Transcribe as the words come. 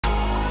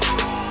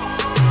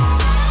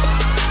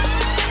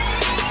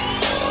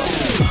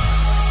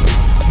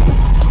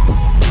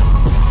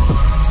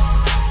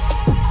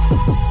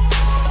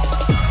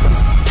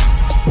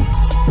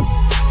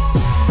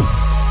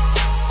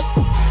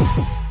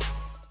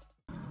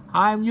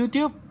I'm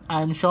YouTube,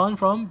 I'm Sean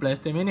from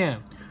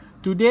Blastamania.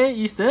 Today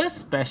is a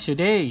special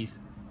day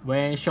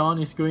where Sean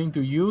is going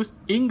to use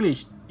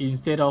English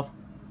instead of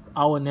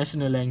our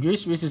national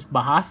language, which is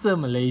Bahasa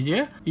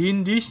Malaysia,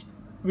 in this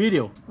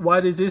video. Why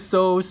is this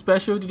so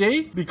special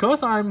today?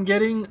 Because I'm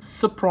getting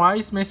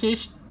surprise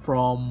message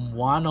from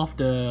one of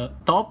the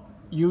top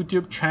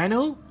YouTube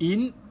channel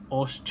in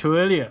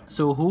Australia.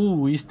 So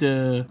who is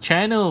the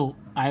channel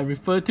I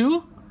refer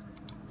to?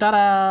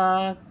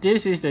 Ta-da!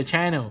 This is the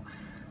channel,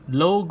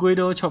 Low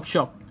Guido Chop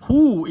Shop.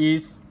 Who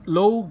is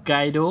Low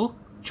Guido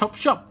Chop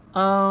Shop?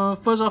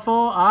 First of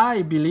all,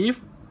 I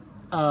believe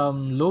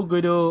Low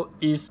Guido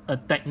is a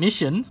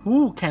technician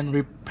who can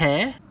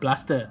repair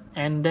blaster.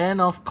 And then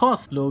of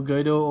course, Low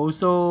Guido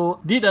also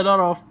did a lot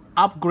of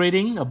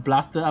upgrading, a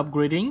blaster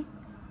upgrading,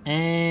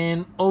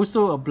 and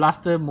also a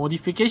blaster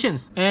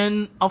modifications.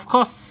 And of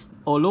course,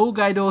 Low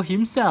Guido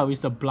himself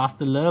is a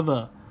blaster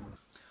lover.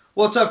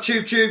 What's up,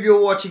 Tube?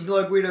 You're watching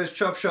Low Guido's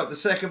Chop Shop, the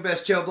second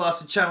best gel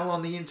blaster channel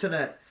on the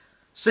internet.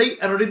 See,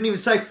 and I didn't even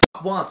say f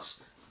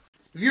once.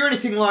 If you're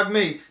anything like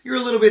me, you're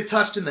a little bit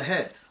touched in the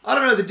head. I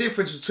don't know the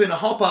difference between a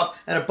hop-up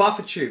and a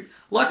buffer tube.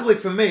 Luckily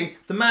for me,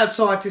 the mad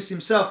scientist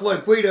himself,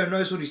 Low Guido,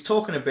 knows what he's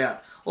talking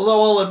about.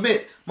 Although I'll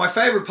admit, my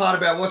favourite part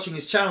about watching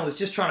his channel is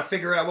just trying to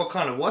figure out what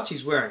kind of watch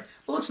he's wearing.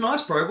 It looks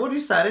nice, bro. What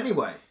is that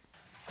anyway?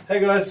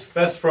 Hey guys,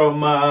 Fast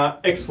from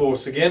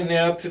X-Force again.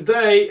 Now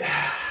today,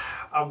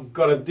 I've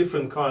got a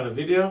different kind of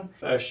video.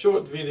 A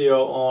short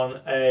video on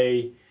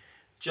a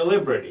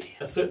celebrity,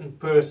 a certain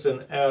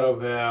person out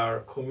of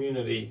our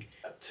community.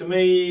 To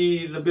me,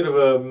 he's a bit of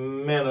a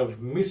man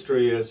of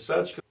mystery as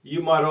such.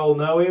 You might all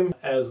know him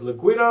as Le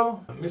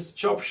Guido, Mr.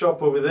 Chop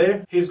Shop over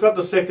there. He's got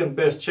the second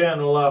best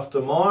channel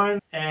after mine,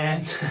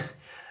 and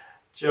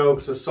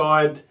jokes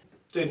aside,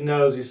 dude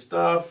knows his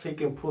stuff. He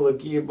can pull a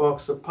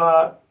gearbox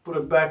apart, put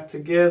it back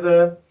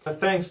together.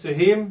 Thanks to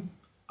him,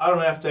 I don't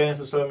have to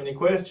answer so many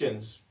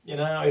questions. You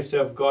know, I used to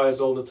have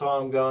guys all the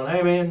time going,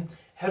 hey man,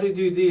 how do you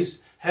do this?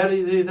 How do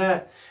you do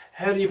that?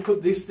 How do you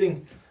put this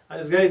thing? I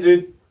just go, hey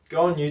dude,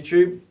 go on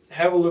YouTube,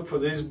 have a look for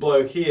this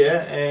bloke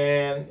here,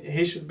 and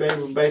he should be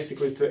able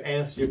basically to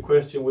answer your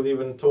question with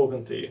even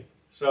talking to you.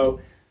 So,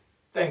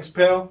 thanks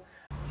pal.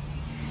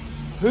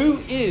 Who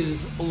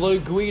is Low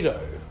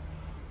Guido?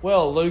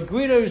 Well, Low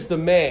Guido's the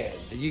man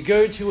that you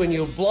go to when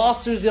your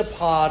blaster's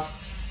apart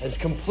and it's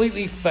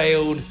completely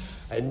failed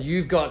and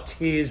you've got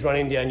tears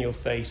running down your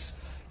face.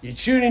 You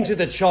tune into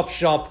the Chop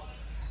Shop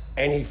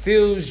and he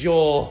fills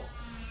your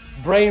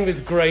brain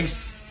with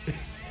grace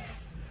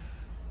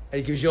and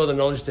he gives you all the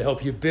knowledge to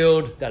help you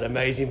build that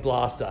amazing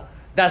blaster.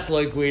 That's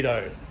Low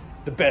Guido,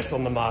 the best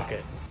on the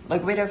market. Low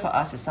Guido for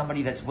us is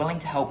somebody that's willing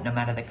to help no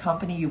matter the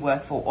company you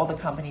work for or the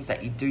companies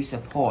that you do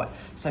support.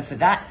 So for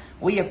that,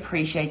 we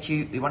appreciate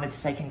you. We wanted to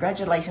say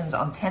congratulations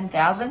on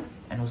 10,000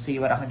 and we'll see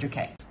you at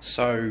 100K.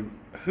 So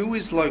who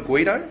is Low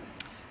Guido?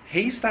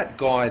 He's that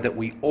guy that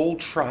we all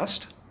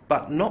trust,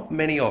 but not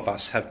many of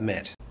us have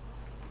met.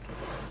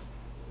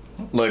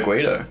 Low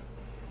Guido.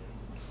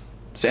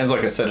 Sounds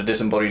like a set of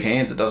disembodied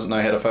hands that doesn't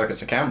know how to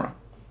focus a camera.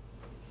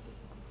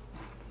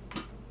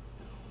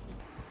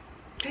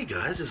 Hey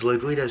guys, it's Low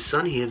Guido's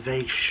son here,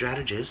 vague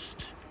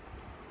strategist.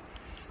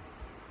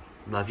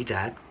 Love you,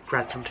 Dad.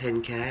 Congrats on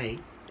 10K.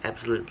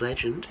 Absolute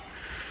legend.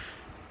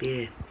 But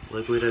yeah,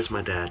 Low Guido's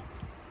my dad.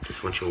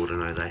 Just want you all to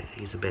know that.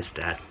 He's the best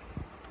dad.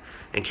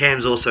 And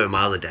Cam's also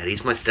my other dad.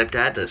 He's my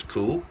stepdad, that's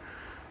cool.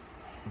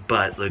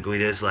 But Low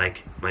Guido's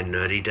like my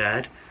nerdy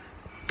dad.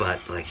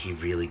 But like he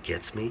really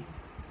gets me.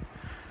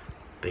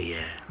 But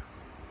yeah.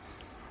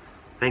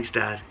 Thanks,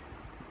 Dad.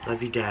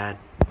 Love you, Dad.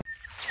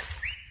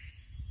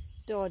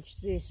 Dodge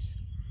this.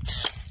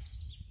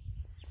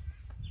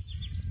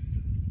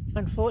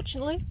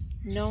 Unfortunately,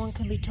 no one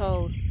can be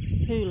told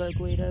who Low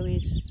Guido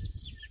is.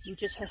 You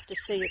just have to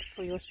see it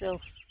for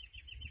yourself.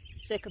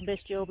 Second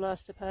best gel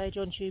blaster page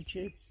on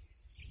TubeTube.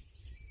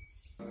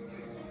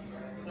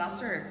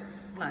 Blaster,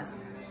 nice.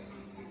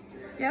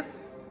 Yep,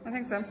 I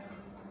think so.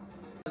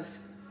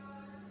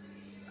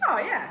 Oh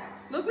yeah,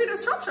 Low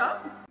Guido's Chop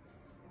Shop.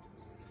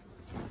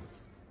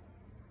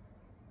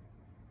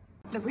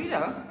 Low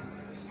Guido,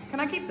 can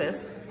I keep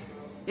this?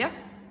 Yeah.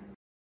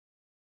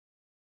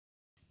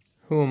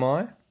 Who am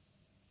I?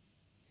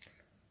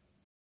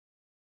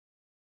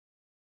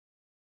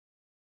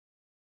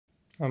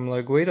 I'm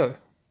Low Guido.